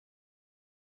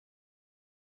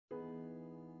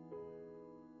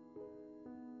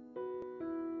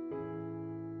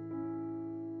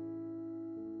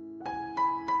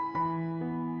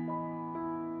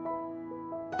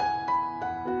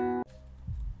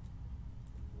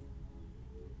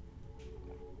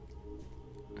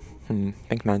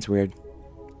Pink man's weird.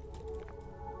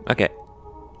 Okay.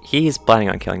 He's planning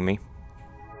on killing me.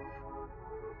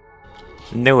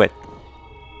 Knew it.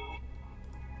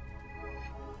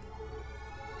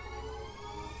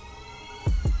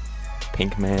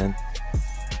 Pink man.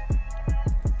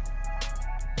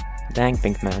 Dang,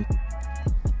 pink man.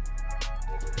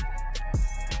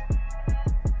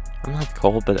 I'm not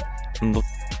cold, but I'm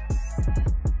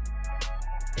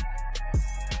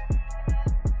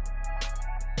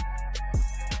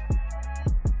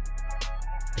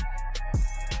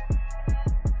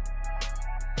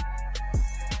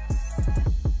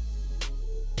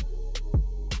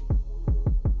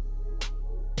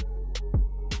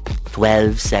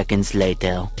 12 seconds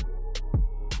later.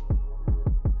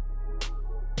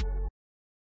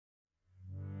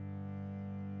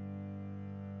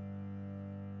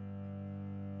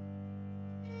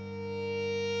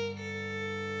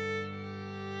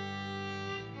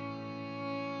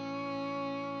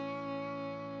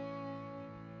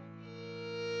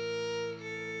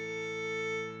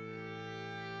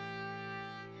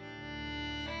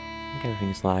 I think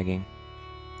everything's lagging.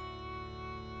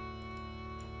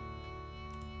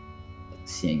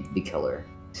 Seeing the killer.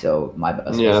 So my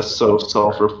best. Yeah, so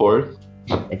self-report.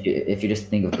 If you just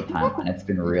think of the timeline, it's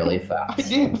been really fast. I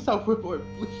didn't self-report.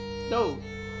 No.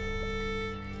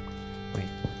 Wait.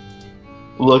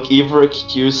 Look, either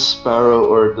accuse Sparrow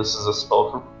or this is a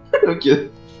self-report. Okay.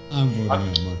 I'm voting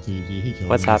on Marty. He killed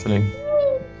What's me this happening?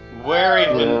 game. Where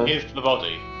even Yeah. is the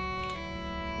body?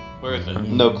 Where is it?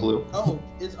 No clue. Oh,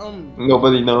 it's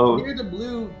Nobody knows. near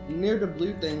the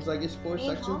blue things. Like it's 4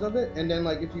 sections of it, and then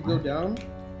like if you go down,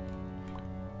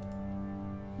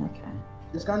 Okay.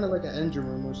 it's kind of like an engine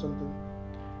room or something.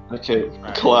 Okay,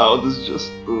 Cloud is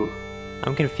just. Ooh.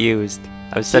 I'm confused.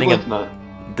 I was setting up Not.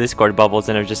 Discord bubbles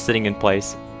and I was just sitting in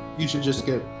place. You should just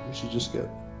skip. You should just skip.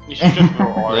 You should just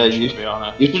vote orange, you- to be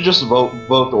honest. You should just vote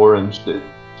orange, dude.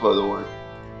 Vote orange.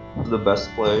 It's the best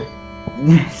play.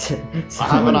 I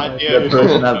have an idea. The who's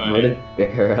person that voting for me.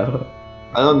 voted Pharaoh.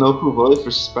 I don't know who voted for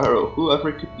Sparrow.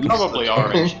 Whoever could do Probably such-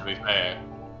 orange, to be fair.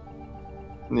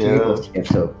 Two people Yeah. skip,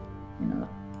 so you know.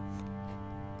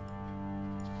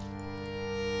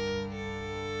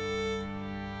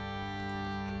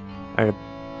 Are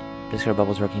Discord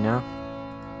bubbles working now?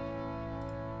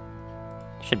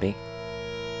 Should be.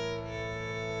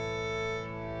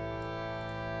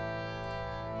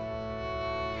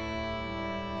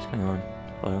 What's going on?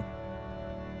 Hello?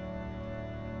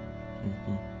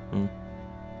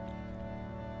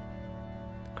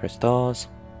 Crystals.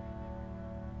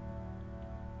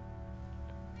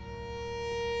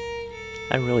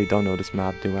 I really don't know this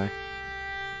map, do I?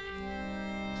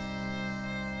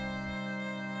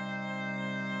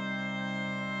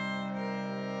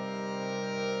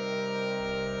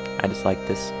 I just like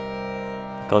this.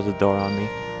 Close the door on me.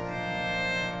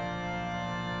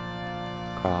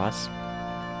 Cross.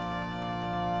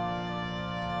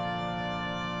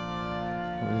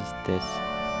 What is this?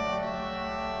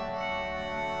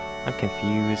 I'm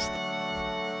confused.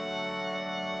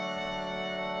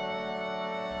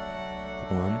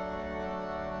 1,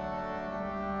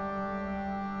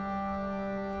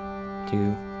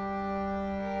 2,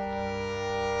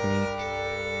 3,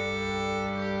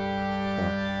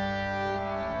 4.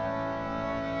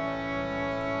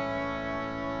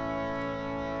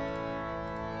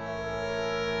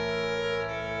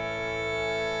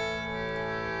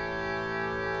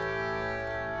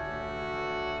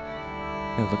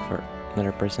 I'll look for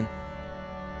another person.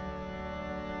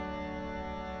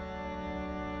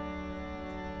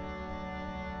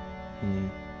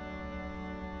 I'm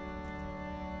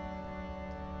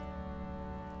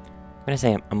gonna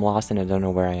say I'm lost and I don't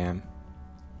know where I am.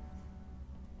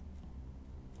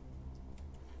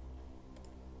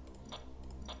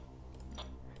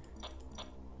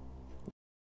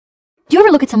 Do you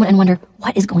ever look at someone and wonder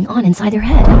what is going on inside their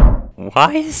head?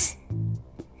 Why is...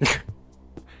 Okay,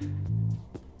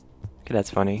 that's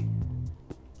funny.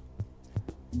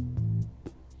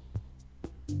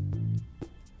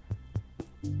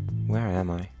 Where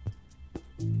am I?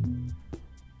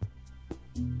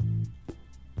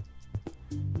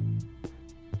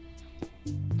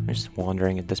 I'm just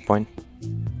wandering at this point.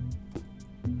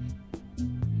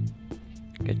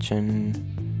 Kitchen.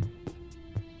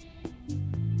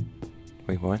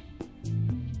 Wait, what?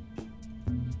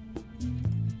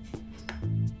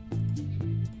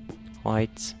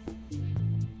 Lights.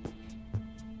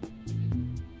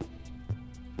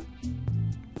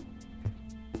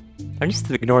 I'm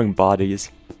just ignoring bodies.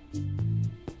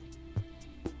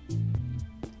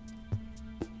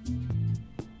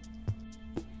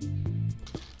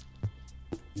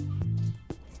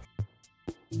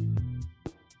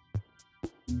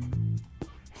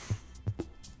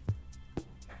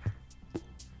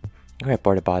 Go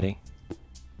report a body.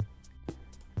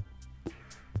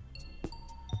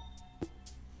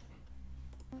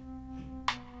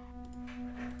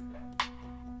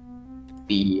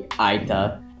 Be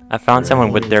Aita. I found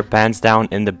someone with their pants down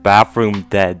in the bathroom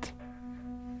dead.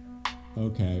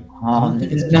 Okay. I Oh, don't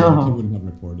think it's no. clear. He wouldn't have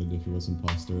reported if he was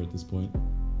imposter at this point.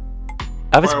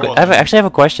 Actually have a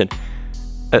question.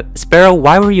 Sparrow,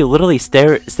 why were you literally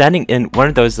standing in one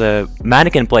of those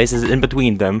mannequin places in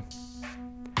between them?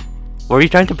 Were you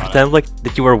trying to pretend like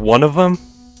that you were one of them?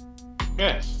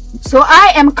 Yes. So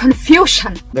I am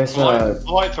confusion. There's The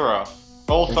lights are off.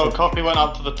 Also, coffee went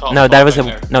up to the top. No, that was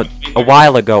there. a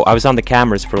while ago. I was on the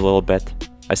cameras for a little bit.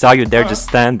 I saw you there just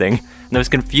standing, and I was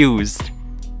confused.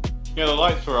 Yeah, the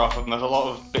lights were off, and there's a lot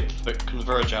of bits that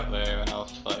converge up there, and I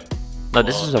was like... No,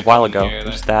 this well, was a while they ago. couldn't hear I'm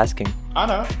that. just asking. I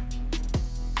know.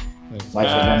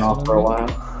 lights have been off for a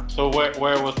while. So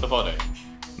where was the body?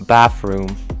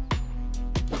 Bathroom.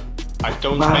 I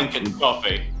don't think it's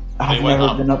coffee. I've They went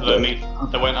never up been to up the there.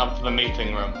 They went up to the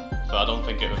meeting room, so I don't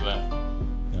think it was there.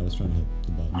 Yeah, I was trying to hit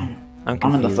the button. I'm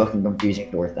I'm in the confused. fucking confusing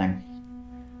door thing.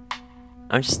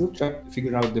 I'm just. Still trying to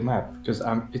figure out the map because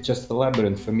it's just a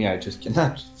labyrinth for me. I just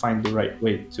cannot find the right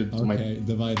way to my. Okay,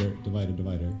 divider.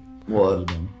 What? Where have you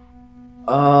been?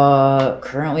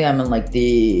 Currently I'm in like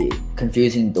the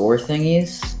confusing door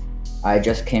thingies. I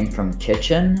just came from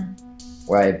kitchen,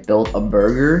 where I built a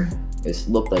burger. It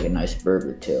looked like a nice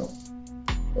burger too.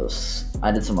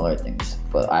 I did some other things,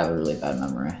 but I have a really bad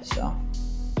memory, so.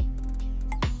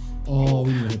 Oh,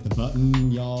 we need to hit the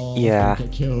button, y'all. Yeah. Don't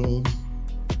get killed.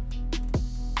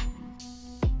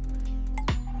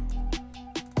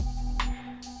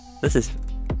 This is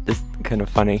kind of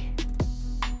funny.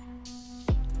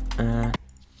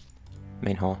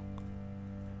 Main hall.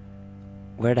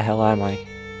 Where the hell am I?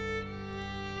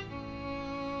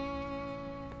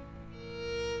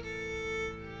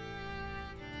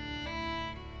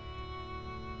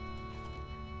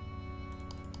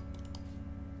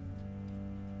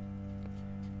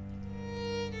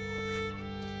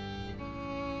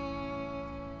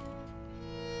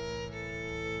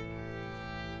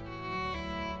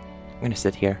 I'm gonna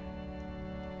sit here.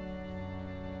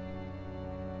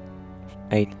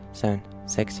 8, 7,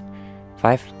 6,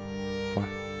 5, 4.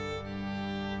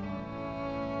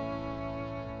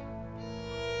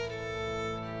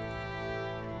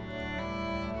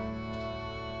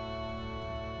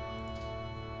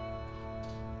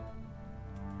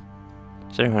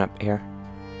 Is there anyone up here?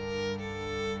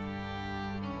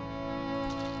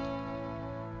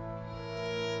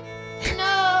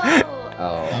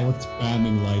 I was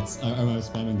spamming lights. I was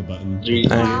spamming the button.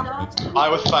 I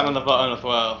was spamming the button as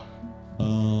well.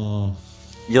 Oh.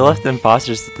 You left the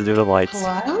imposters to do the lights.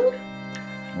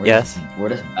 Yes. We're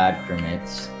just bad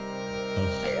crewmates,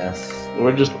 I guess.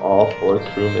 We're just awful at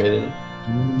crewmating.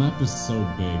 The map is so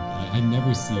big. I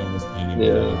never see almost anyone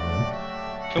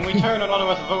Yeah. Can we turn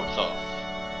anonymous votes off?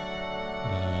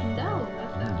 No,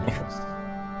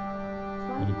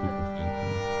 what do people think?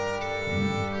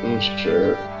 I'm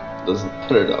sure it doesn't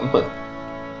put it on, but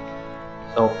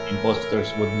So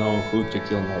imposters would know who to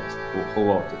kill next, who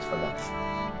voted for them.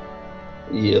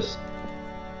 yes.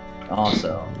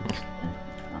 Also,